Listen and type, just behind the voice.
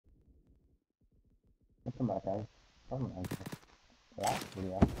Welcome back, guys. Last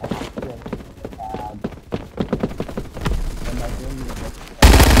video, I actually had my game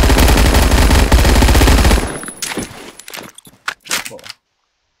cool.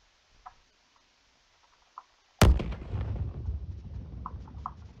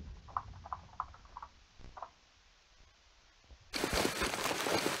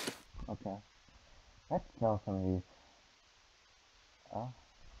 Okay, let's kill some of these.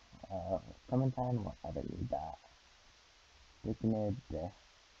 Clementine, well, I don't need that. Dicknid,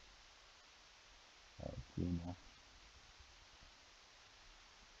 Gina.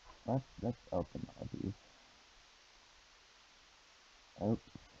 Let's open all these. Oops.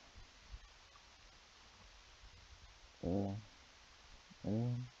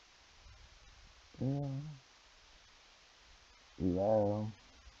 Low.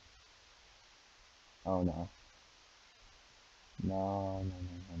 Oh no. No.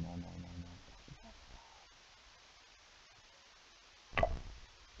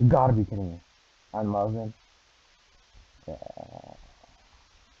 You gotta be kidding me. I'm loving. I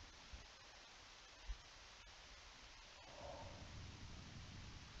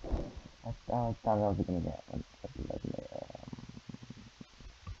thought I was gonna get one.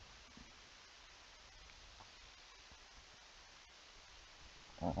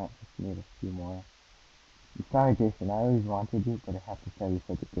 I just need a few more. I'm sorry, Jason. I always wanted you, but I have to tell you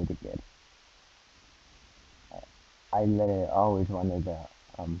such a good kid. I literally always wanted to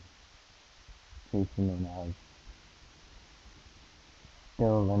Jason when I was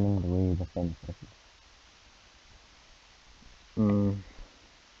still learning the way to finish this.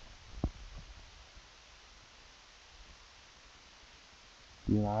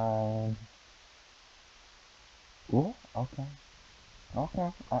 Line. Ooh, okay.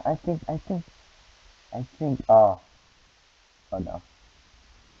 I think, oh no.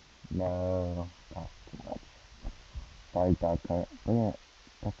 No, that's too much. Sorry, dog cart.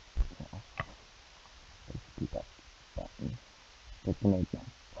 Let's do that. It's an 8 now.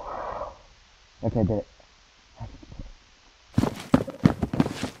 Okay, did it.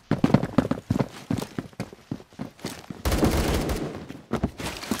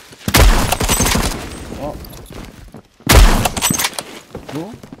 Oh.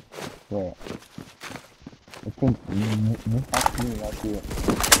 Cool? Wait. I think this actually might be it.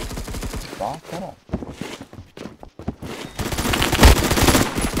 Boss, shut up.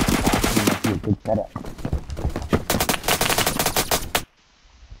 Actually might be a good setup.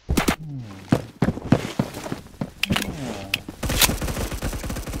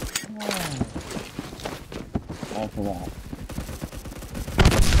 After that.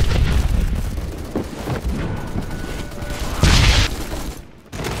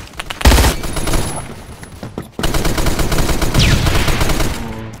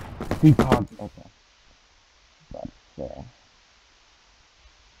 Decog, okay. That's fair.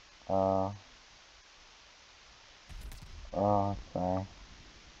 Sorry.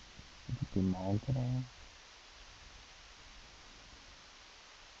 Did you do mine today?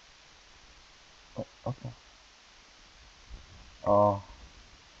 Oh, okay. Oh,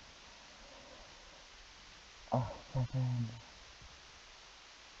 7.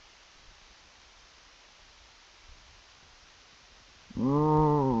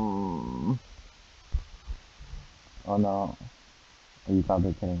 Oh no. Are you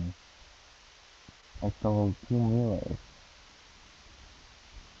probably kidding me? I sold 2 Miles.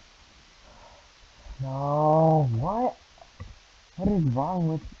 No, what? What is wrong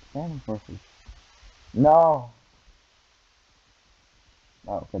with Phantom Forces? No!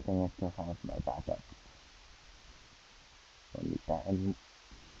 Oh, good thing I still have my backup. Don't need that anymore.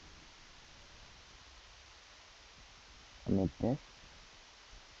 I need this.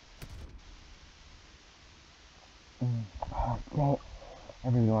 Okay.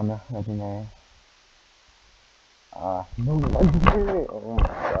 Everyone, legendary. No legendary! Oh my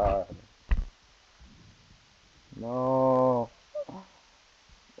god. No!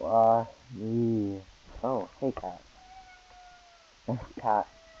 Why me? Oh, hey cat.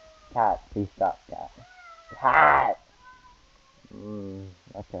 Cat, please stop, cat. Cat!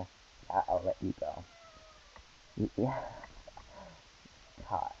 Okay. Cat, I'll let you go. Yeah.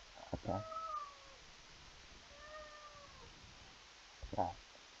 Cat, okay. Cat.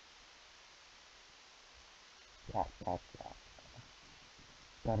 Cat.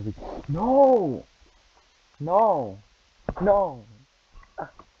 Gotta be. No! No! No!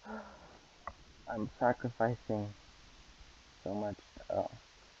 I'm sacrificing so much,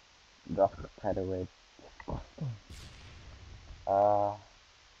 drop the pet away. Never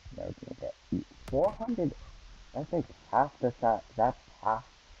gonna get 400. That's like half the set. That's half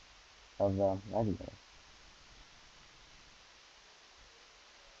of the legendary.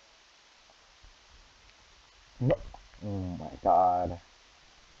 No. Oh my god.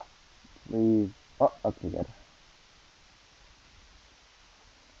 Please. Oh, okay, good.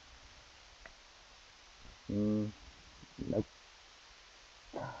 Nope.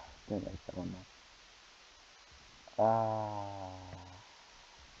 Didn't like that one though.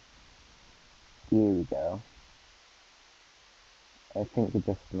 Here we go. I think it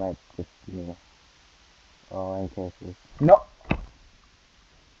just might just be me. Oh, in case it's... No!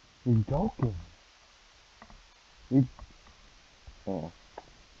 You're joking. You... Yeah.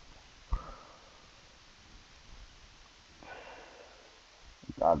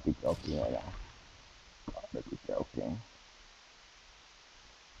 You gotta be joking right now. Gotta be joking.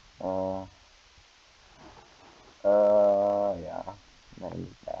 Yeah. Maybe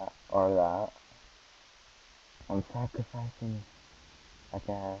that. Or that. I'm sacrificing, I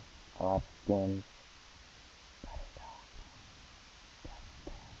guess, a lot of skins.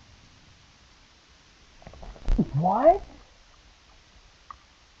 What?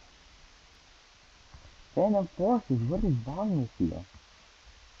 Phantom Forces, what is wrong with you?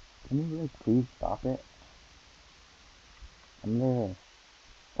 Can you really please stop it? I'm literally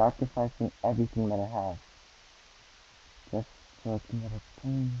sacrificing everything that I have. Just so I can get a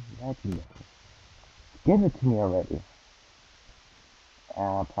plain legendary. Give it to me already.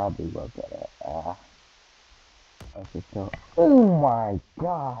 I probably will get it. Okay, so... Oh my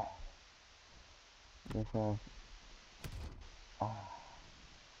god! This is... I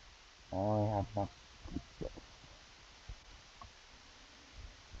only have enough to keep this.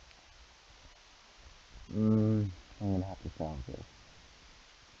 I'm gonna have to sell this.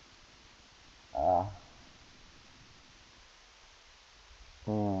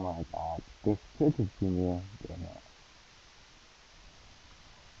 Oh my god, this should have been you, damn it.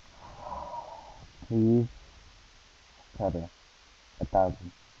 Please, Cutter,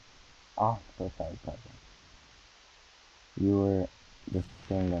 1,000. Oh, so sorry, Cutter. You were just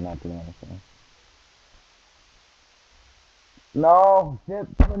saying they're not doing anything. No, zip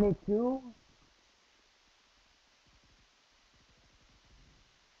 22?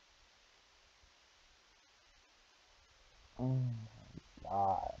 Oh my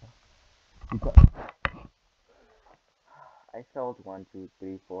god. I sold 1, 2,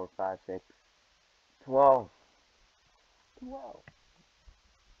 3, 4, 5, 6, 12. 12.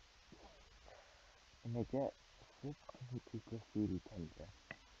 And I get 6 graffiti tender.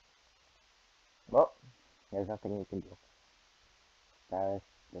 Well, there's nothing you can do. That is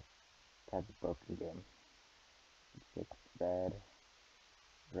just type of broken game. 6 red,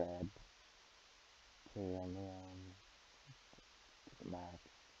 red, cherry on the max.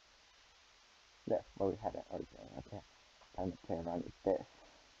 Yeah, well we had it already. Okay, time to play around with this.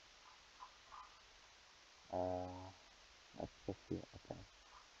 Let's just see. Okay.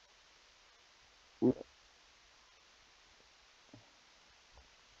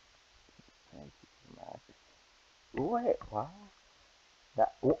 Max. Wait, what?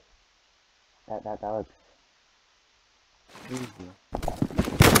 That looks easy.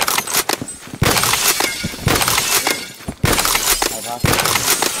 I got it.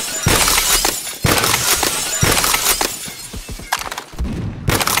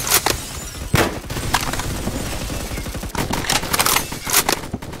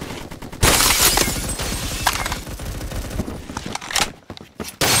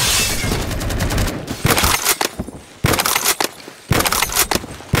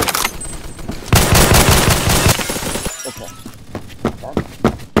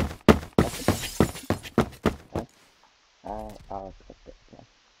 I'll accept it. Yeah.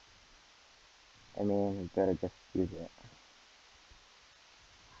 I mean, you better just use it.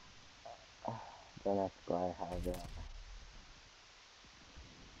 Don't ask why I have it.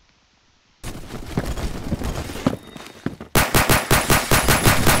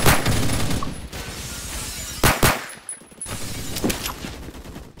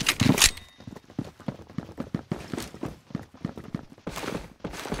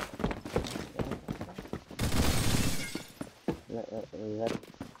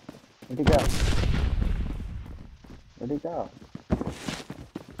 Where'd he go? Where'd he go?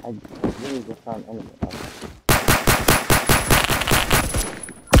 I really just found enemy.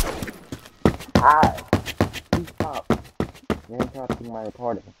 Ah! Please stop. You're interrupting my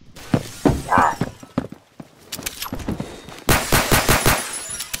recording. Ah!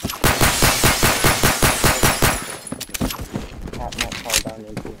 Tap might fall down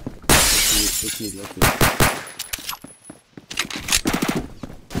into it.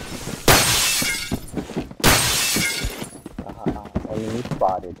 Enemy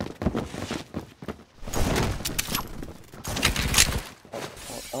spotted.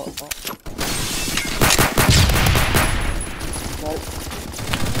 Oh. what?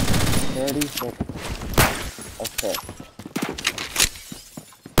 36. Okay.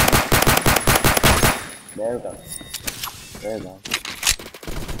 There we go. There we go.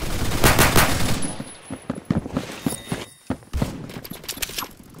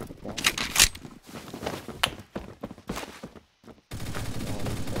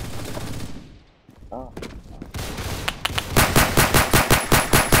 Oh.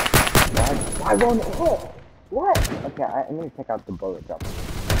 Why won't it hit? What? Okay, I need to check out the bullet drop.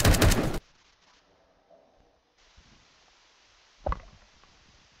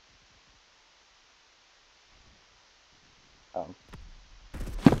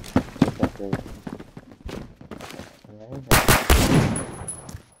 Exactly.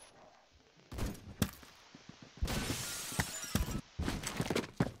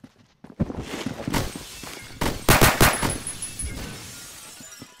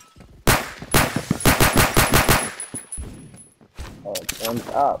 Oh, it ends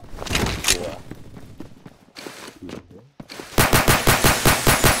up. Yeah.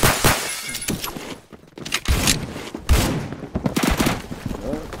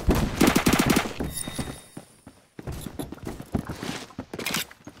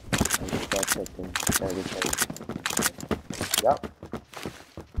 Yep.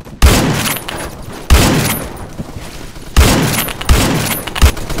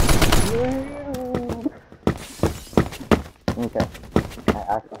 Okay. I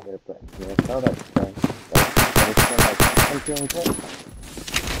actually hit a play. You saw that thing. But it's been like 10 hits.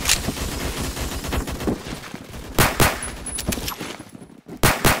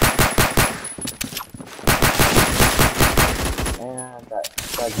 And that's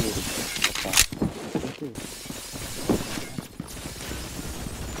really good. Okay.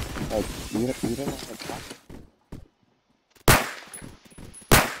 Like, you don't know how to talk.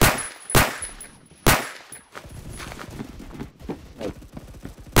 Like,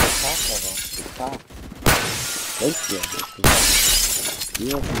 the top level, the top. Ratio,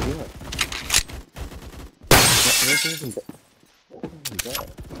 you can do it. It doesn't even go.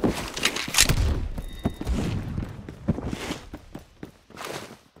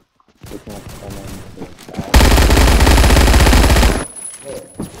 We can come in to the side.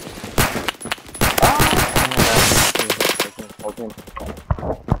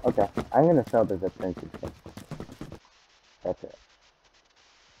 Okay, I'm gonna sell this at 20. That's it.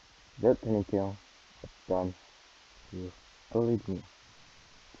 Good 20 kill. It's done. You believe me.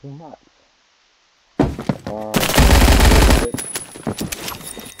 Too much.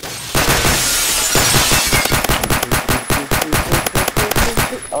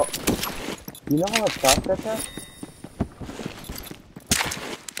 Oh, you know how much cost that took?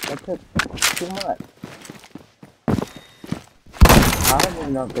 That took too much. I don't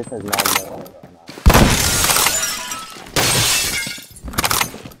even know if this is 9 million or not.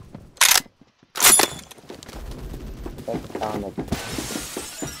 That's kind of...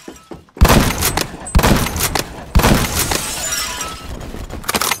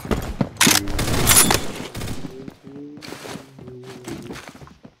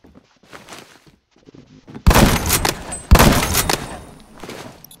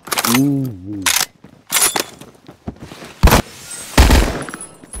 Easy.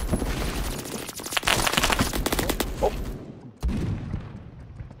 Oh.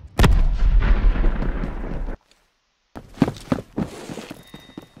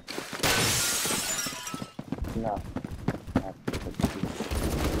 No.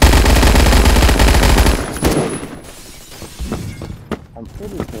 I'm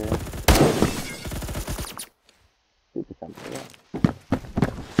pretty sure. Pretty something, yeah.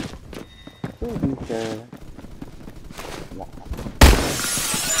 Pretty sure. No.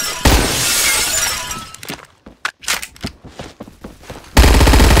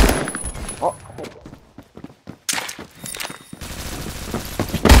 Oh, hey.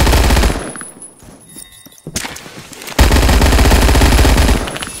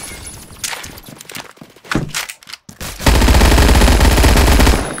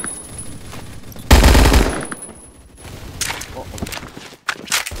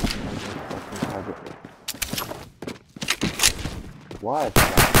 What?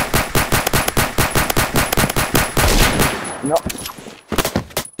 No.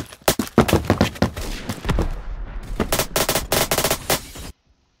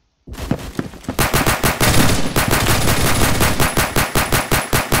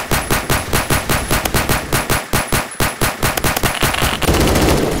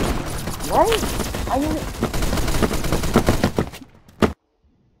 Right? I mean, I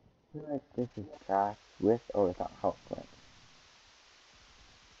feel like this is trash with or without health points.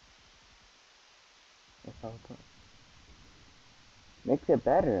 With health points. Makes it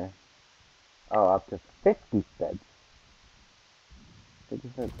better. Oh, up to 50 beds. 50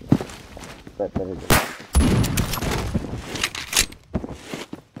 beds. But better than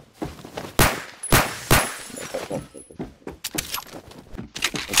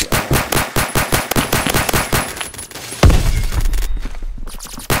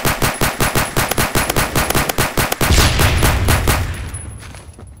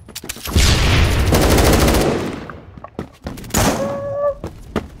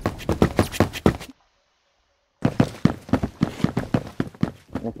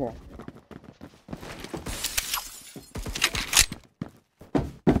okay.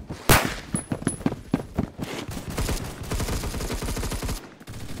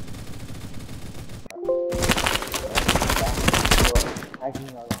 Hacking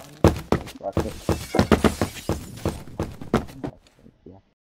around. Watch it.